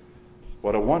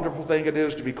 What a wonderful thing it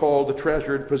is to be called the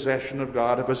treasured possession of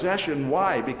God. A possession,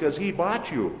 why? Because he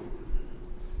bought you.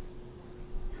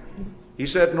 He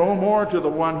said no more to the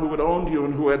one who had owned you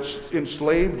and who had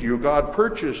enslaved you. God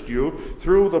purchased you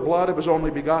through the blood of his only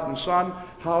begotten Son.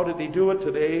 How did he do it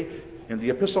today? In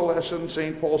the epistle lesson,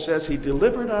 St. Paul says he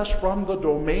delivered us from the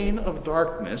domain of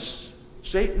darkness,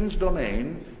 Satan's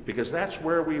domain, because that's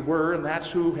where we were and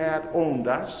that's who had owned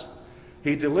us.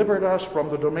 He delivered us from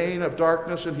the domain of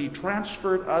darkness, and he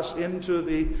transferred us into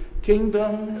the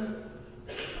kingdom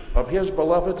of his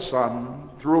beloved Son,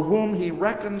 through whom he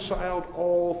reconciled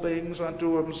all things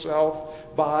unto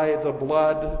himself by the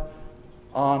blood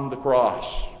on the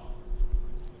cross.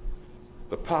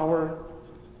 The power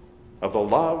of the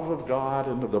love of God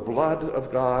and of the blood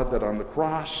of God, that on the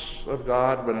cross of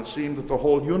God, when it seemed that the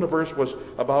whole universe was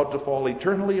about to fall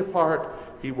eternally apart,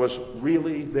 he was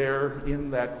really there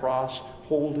in that cross,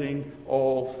 holding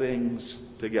all things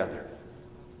together.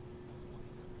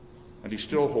 And he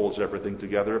still holds everything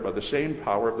together by the same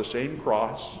power of the same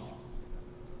cross.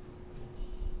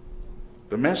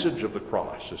 The message of the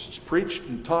cross, as it's preached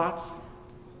and taught,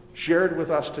 shared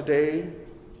with us today,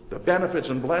 the benefits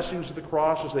and blessings of the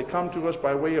cross as they come to us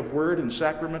by way of word and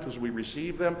sacrament as we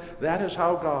receive them, that is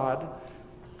how God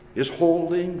is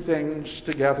holding things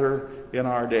together in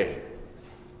our day.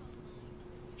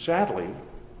 Sadly,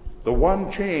 the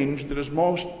one change that is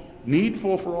most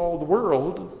needful for all the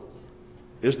world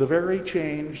is the very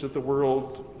change that the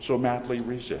world so madly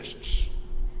resists.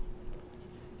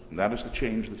 And that is the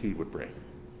change that he would bring.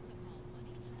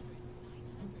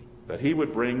 That he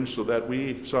would bring so that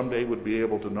we someday would be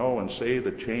able to know and say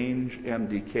the change and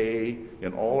decay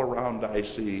in all around I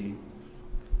see,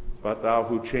 but thou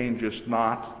who changest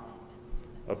not,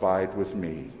 abide with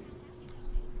me.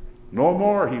 No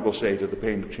more, he will say to the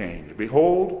pain of change.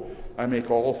 Behold, I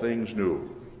make all things new.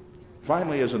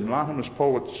 Finally, as an anonymous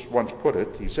poet once put it,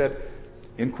 he said,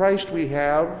 in Christ we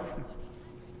have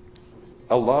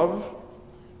a love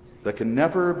that can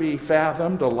never be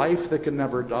fathomed, a life that can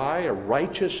never die, a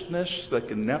righteousness that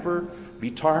can never be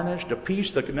tarnished, a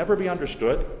peace that can never be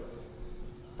understood,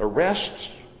 a rest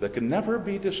that can never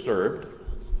be disturbed,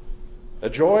 a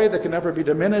joy that can never be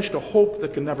diminished, a hope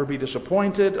that can never be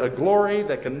disappointed, a glory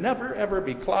that can never, ever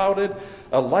be clouded,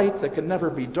 a light that can never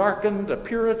be darkened, a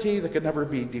purity that can never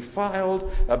be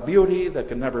defiled, a beauty that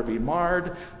can never be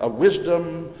marred, a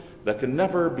wisdom that can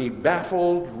never be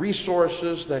baffled,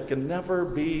 resources that can never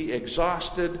be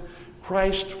exhausted,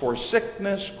 Christ for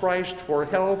sickness, Christ for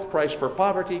health, Christ for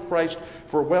poverty, Christ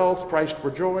for wealth, Christ for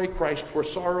joy, Christ for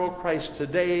sorrow, Christ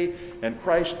today and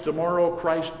Christ tomorrow,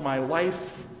 Christ my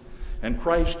life and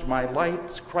Christ my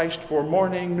light, Christ for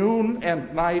morning, noon,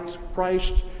 and night,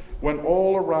 Christ when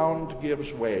all around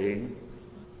gives way,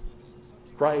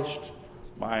 Christ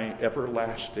my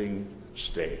everlasting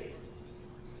stay.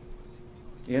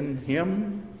 In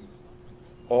him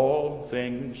all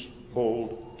things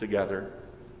hold together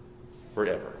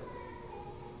forever.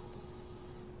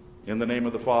 In the name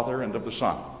of the Father, and of the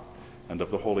Son, and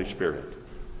of the Holy Spirit.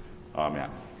 Amen.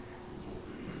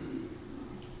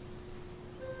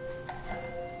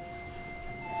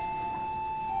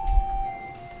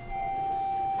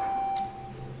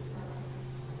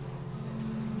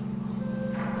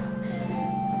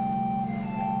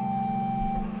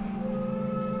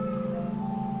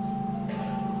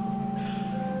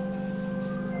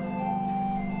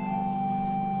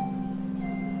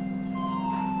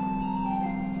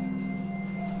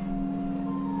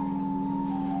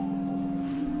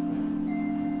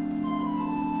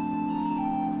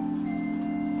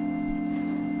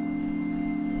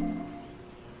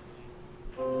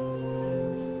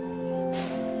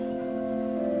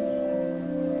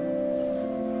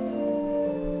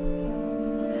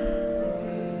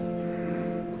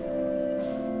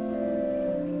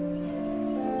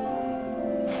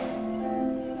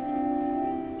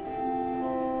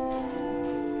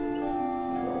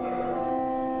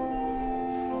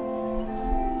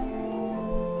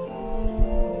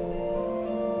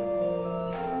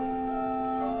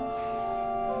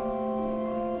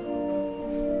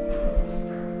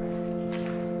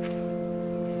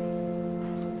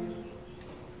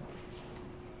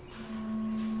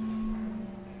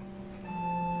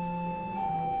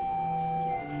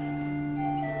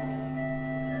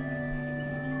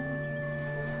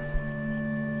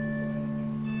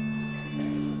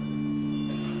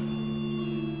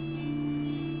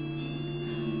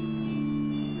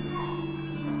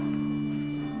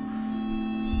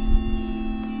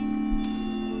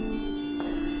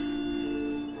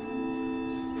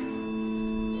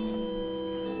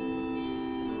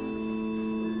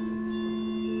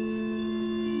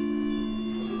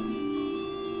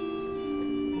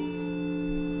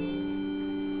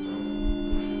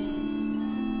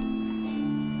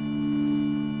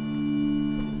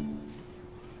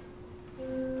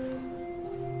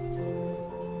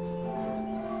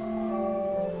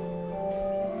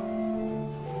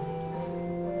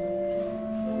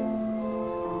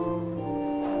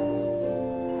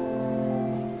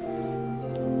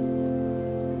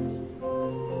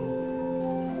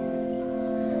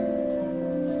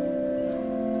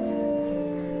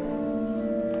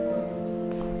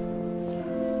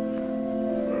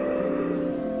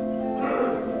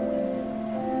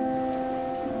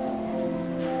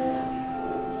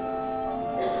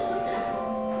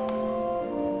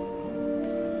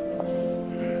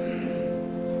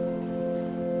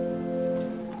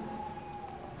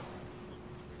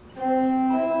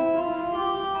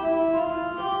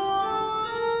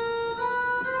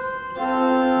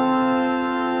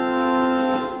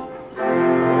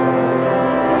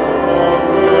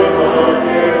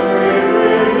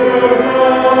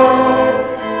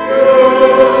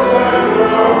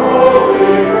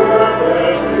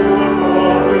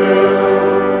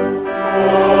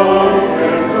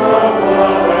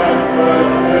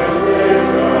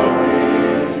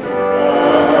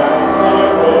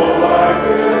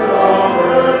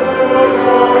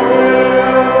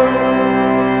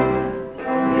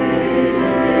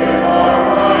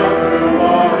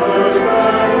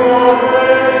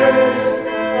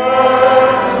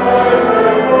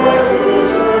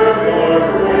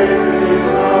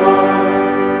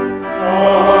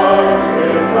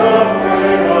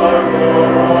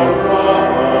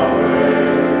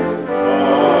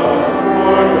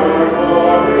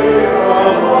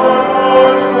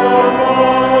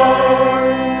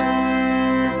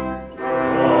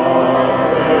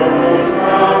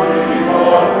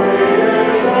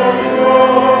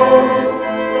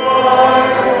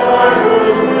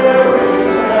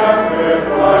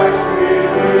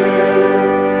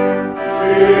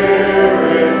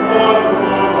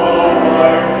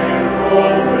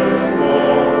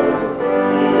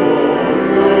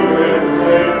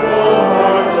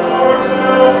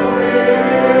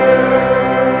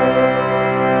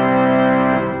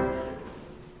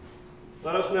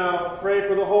 Let us now pray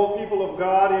for the whole people of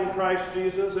God in Christ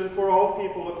Jesus and for all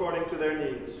people according to their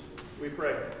needs. We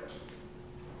pray.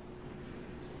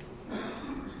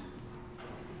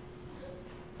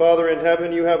 Father in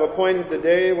heaven, you have appointed the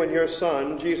day when your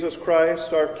Son, Jesus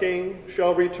Christ, our King,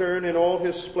 shall return in all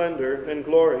his splendor and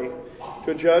glory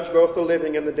to judge both the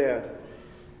living and the dead.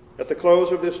 At the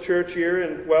close of this church year,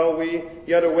 and while we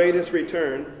yet await his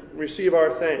return, receive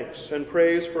our thanks and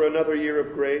praise for another year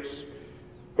of grace.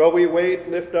 While we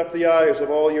wait, lift up the eyes of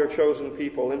all your chosen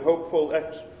people in hopeful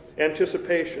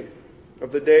anticipation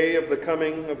of the day of the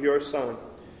coming of your Son.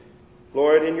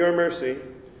 Lord, in your mercy,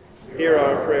 hear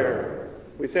our prayer.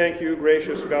 We thank you,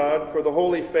 gracious God, for the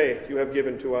holy faith you have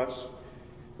given to us.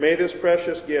 May this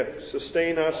precious gift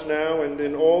sustain us now and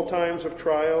in all times of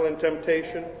trial and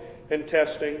temptation and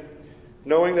testing,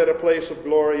 knowing that a place of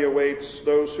glory awaits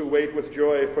those who wait with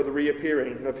joy for the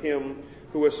reappearing of him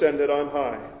who ascended on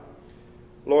high.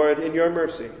 Lord, in your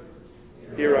mercy,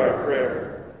 hear our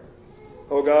prayer.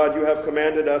 O God, you have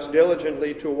commanded us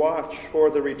diligently to watch for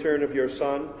the return of your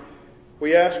Son.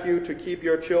 We ask you to keep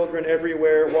your children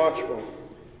everywhere watchful.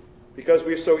 Because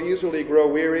we so easily grow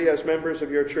weary as members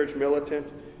of your church militant,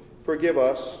 forgive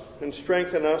us and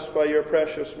strengthen us by your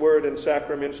precious word and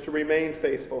sacraments to remain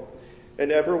faithful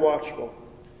and ever watchful.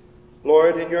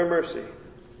 Lord, in your mercy,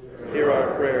 hear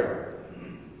our prayer.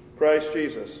 Christ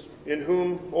Jesus, in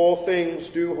whom all things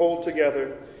do hold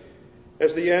together,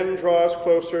 as the end draws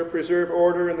closer, preserve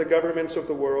order in the governments of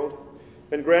the world,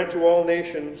 and grant to all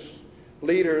nations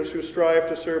leaders who strive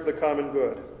to serve the common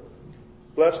good.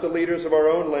 Bless the leaders of our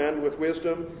own land with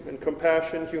wisdom and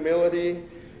compassion, humility,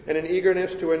 and an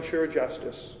eagerness to ensure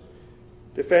justice.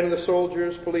 Defend the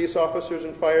soldiers, police officers,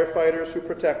 and firefighters who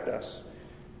protect us.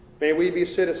 May we be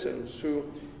citizens who,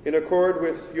 in accord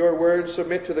with your word,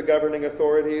 submit to the governing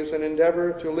authorities and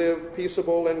endeavor to live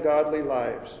peaceable and godly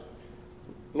lives.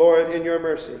 Lord, in your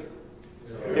mercy,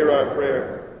 hear our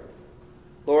prayer.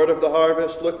 Lord of the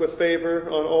harvest, look with favor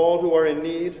on all who are in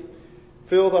need.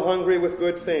 Fill the hungry with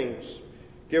good things.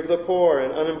 Give the poor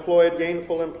and unemployed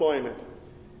gainful employment.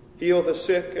 Heal the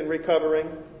sick and recovering,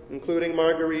 including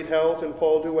Marguerite Helt and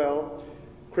Paul Duell,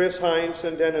 Chris Heinz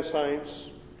and Dennis Heinz,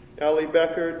 Allie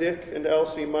Becker, Dick and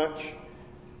Elsie Much.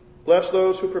 Bless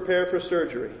those who prepare for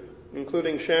surgery,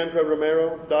 including Chandra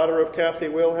Romero, daughter of Kathy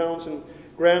Wilhelms and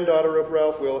granddaughter of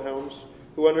Ralph Wilhelms,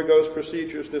 who undergoes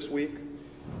procedures this week.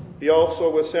 Be also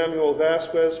with Samuel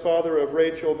Vasquez, father of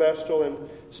Rachel Bestel and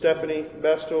Stephanie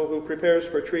Bestel, who prepares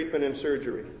for treatment and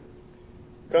surgery.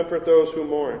 Comfort those who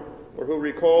mourn, or who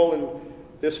recall in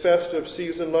this festive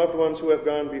season loved ones who have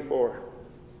gone before.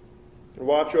 And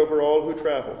watch over all who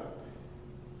travel.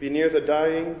 Be near the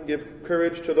dying, give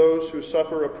courage to those who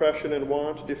suffer oppression and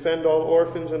want, defend all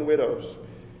orphans and widows,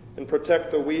 and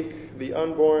protect the weak, the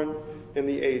unborn, and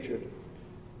the aged.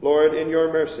 Lord, in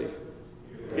your mercy,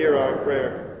 hear our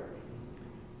prayer.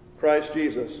 Christ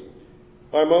Jesus,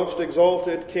 our most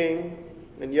exalted King,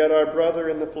 and yet our brother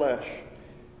in the flesh,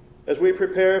 as we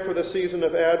prepare for the season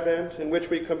of Advent in which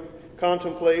we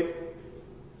contemplate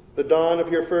the dawn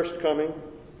of your first coming,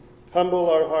 humble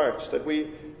our hearts that we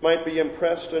might be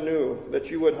impressed anew that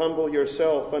you would humble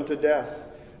yourself unto death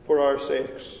for our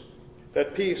sakes,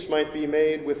 that peace might be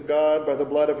made with God by the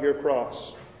blood of your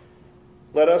cross.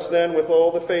 Let us then, with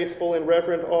all the faithful in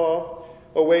reverent awe,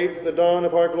 await the dawn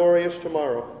of our glorious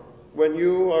tomorrow, when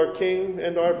you, our King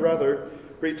and our brother,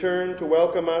 return to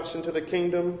welcome us into the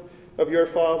kingdom of your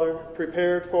Father,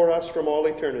 prepared for us from all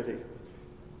eternity.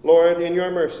 Lord, in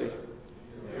your mercy,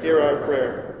 hear our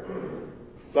prayer.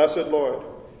 Blessed Lord,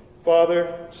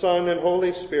 Father, Son, and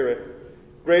Holy Spirit,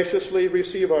 graciously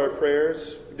receive our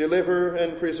prayers, deliver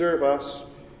and preserve us,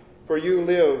 for you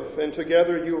live and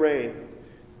together you reign,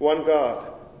 one God,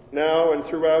 now and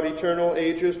throughout eternal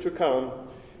ages to come.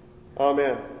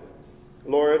 Amen.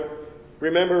 Lord,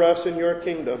 remember us in your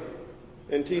kingdom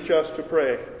and teach us to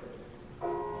pray.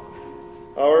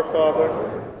 Our Father,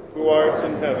 who art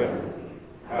in heaven,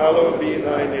 hallowed be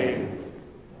thy name.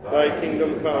 Thy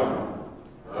kingdom come,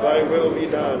 thy will be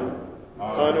done,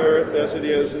 on earth as it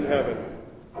is in heaven.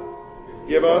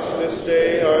 Give us this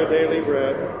day our daily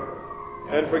bread,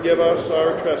 and forgive us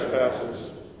our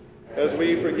trespasses, as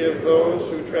we forgive those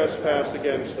who trespass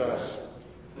against us.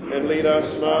 And lead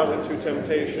us not into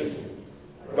temptation,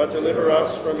 but deliver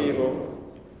us from evil.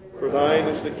 For thine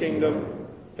is the kingdom,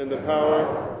 and the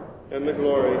power, and the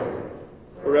glory,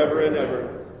 forever and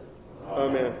ever.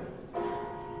 Amen.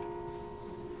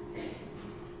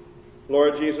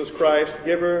 Lord Jesus Christ,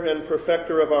 giver and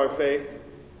perfecter of our faith,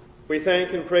 we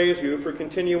thank and praise you for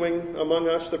continuing among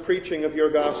us the preaching of your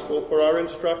gospel for our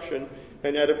instruction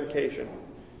and edification.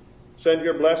 Send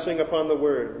your blessing upon the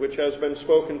word which has been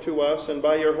spoken to us, and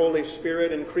by your Holy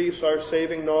Spirit increase our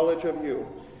saving knowledge of you,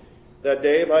 that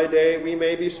day by day we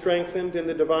may be strengthened in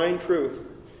the divine truth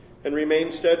and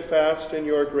remain steadfast in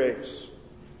your grace.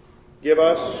 Give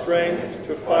us strength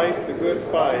to fight the good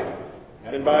fight,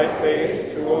 and by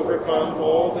faith to overcome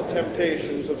all the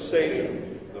temptations of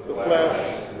Satan, the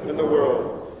flesh, and the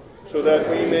world, so that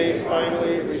we may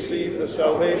finally receive the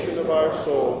salvation of our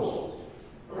souls.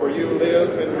 For you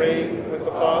live and reign with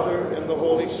the Father and the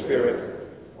Holy Spirit,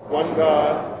 one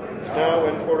God, now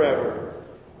and forever.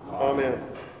 Amen.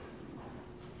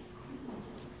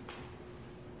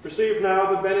 Receive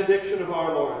now the benediction of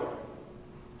our Lord.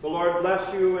 The Lord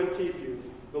bless you and keep you.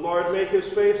 The Lord make his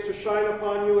face to shine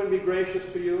upon you and be gracious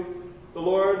to you. The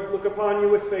Lord look upon you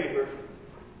with favor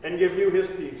and give you his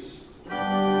peace.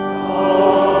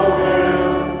 Amen.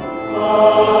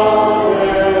 Amen.